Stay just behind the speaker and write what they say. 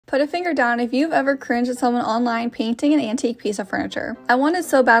Put a finger down if you've ever cringed at someone online painting an antique piece of furniture. I wanted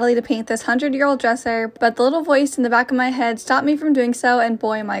so badly to paint this 100-year-old dresser, but the little voice in the back of my head stopped me from doing so, and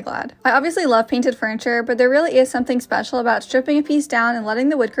boy am I glad. I obviously love painted furniture, but there really is something special about stripping a piece down and letting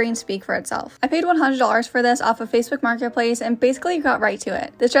the wood grain speak for itself. I paid $100 for this off of Facebook Marketplace and basically got right to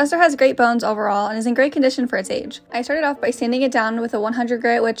it. This dresser has great bones overall and is in great condition for its age. I started off by sanding it down with a 100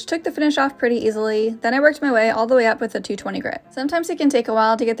 grit, which took the finish off pretty easily. Then I worked my way all the way up with a 220 grit. Sometimes it can take a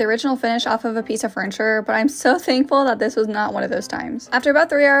while to get the original finish off of a piece of furniture, but I'm so thankful that this was not one of those times. After about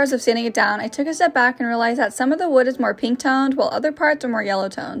 3 hours of sanding it down, I took a step back and realized that some of the wood is more pink toned while other parts are more yellow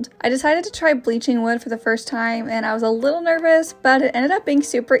toned. I decided to try bleaching wood for the first time and I was a little nervous, but it ended up being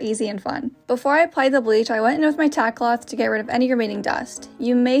super easy and fun. Before I applied the bleach, I went in with my tack cloth to get rid of any remaining dust.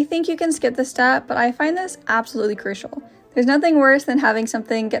 You may think you can skip this step, but I find this absolutely crucial. There's nothing worse than having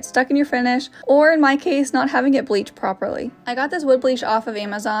something get stuck in your finish, or in my case, not having it bleached properly. I got this wood bleach off of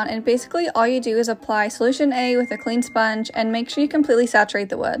Amazon, and basically all you do is apply solution A with a clean sponge and make sure you completely saturate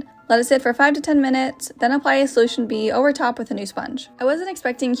the wood. Let it sit for 5 to 10 minutes, then apply a solution B over top with a new sponge. I wasn't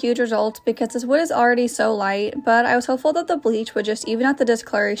expecting huge results because this wood is already so light, but I was hopeful that the bleach would just even out the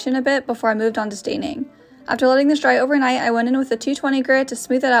discoloration a bit before I moved on to staining. After letting this dry overnight, I went in with a 220 grit to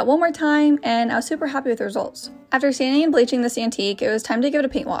smooth it out one more time, and I was super happy with the results. After sanding and bleaching this antique, it was time to give it a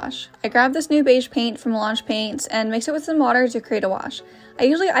paint wash. I grabbed this new beige paint from Launch Paints and mixed it with some water to create a wash. I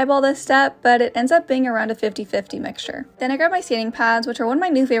usually eyeball this step, but it ends up being around a 50-50 mixture. Then I grabbed my sanding pads, which are one of my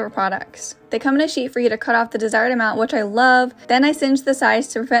new favorite products. They come in a sheet for you to cut off the desired amount, which I love. Then I singe the sides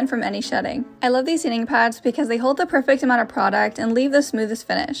to prevent from any shedding. I love these sanding pads because they hold the perfect amount of product and leave the smoothest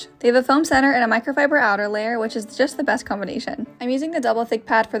finish. They have a foam center and a microfiber outer layer, which is just the best combination. I'm using the double thick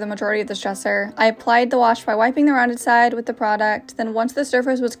pad for the majority of this dresser. I applied the wash by wiping the rounded side with the product. Then once the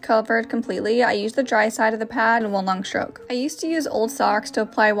surface was covered completely, I used the dry side of the pad in one long stroke. I used to use old socks to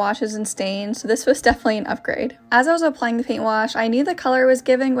apply washes and stains, so this was definitely an upgrade. As I was applying the paint wash, I knew the color it was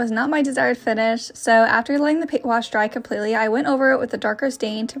giving was not my desired finish, so after letting the paint wash dry completely, I went over it with a darker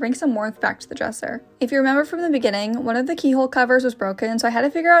stain to bring some warmth back to the dresser. If you remember from the beginning, one of the keyhole covers was broken, so I had to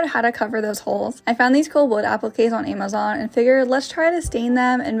figure out how to cover those holes. I found these cool wood appliques on Amazon and figured let's try to stain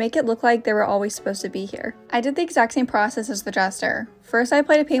them and make it look like they were always supposed to be here. I did the exact same process as the dresser. First I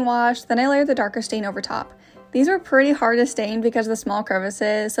applied a paint wash, then I layered the darker stain over top. These were pretty hard to stain because of the small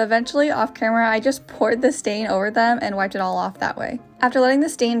crevices, so eventually off camera I just poured the stain over them and wiped it all off that way. After letting the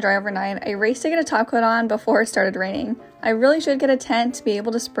stain dry overnight, I raced to get a top coat on before it started raining. I really should get a tent to be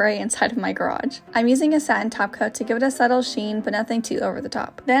able to spray inside of my garage. I'm using a satin top coat to give it a subtle sheen, but nothing too over the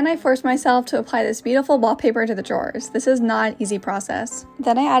top. Then I forced myself to apply this beautiful wallpaper to the drawers. This is not an easy process.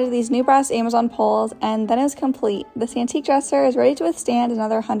 Then I added these new brass Amazon poles, and then it was complete. This antique dresser is ready to withstand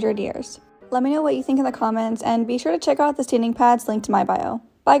another 100 years. Let me know what you think in the comments, and be sure to check out the standing pads linked to my bio.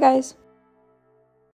 Bye guys!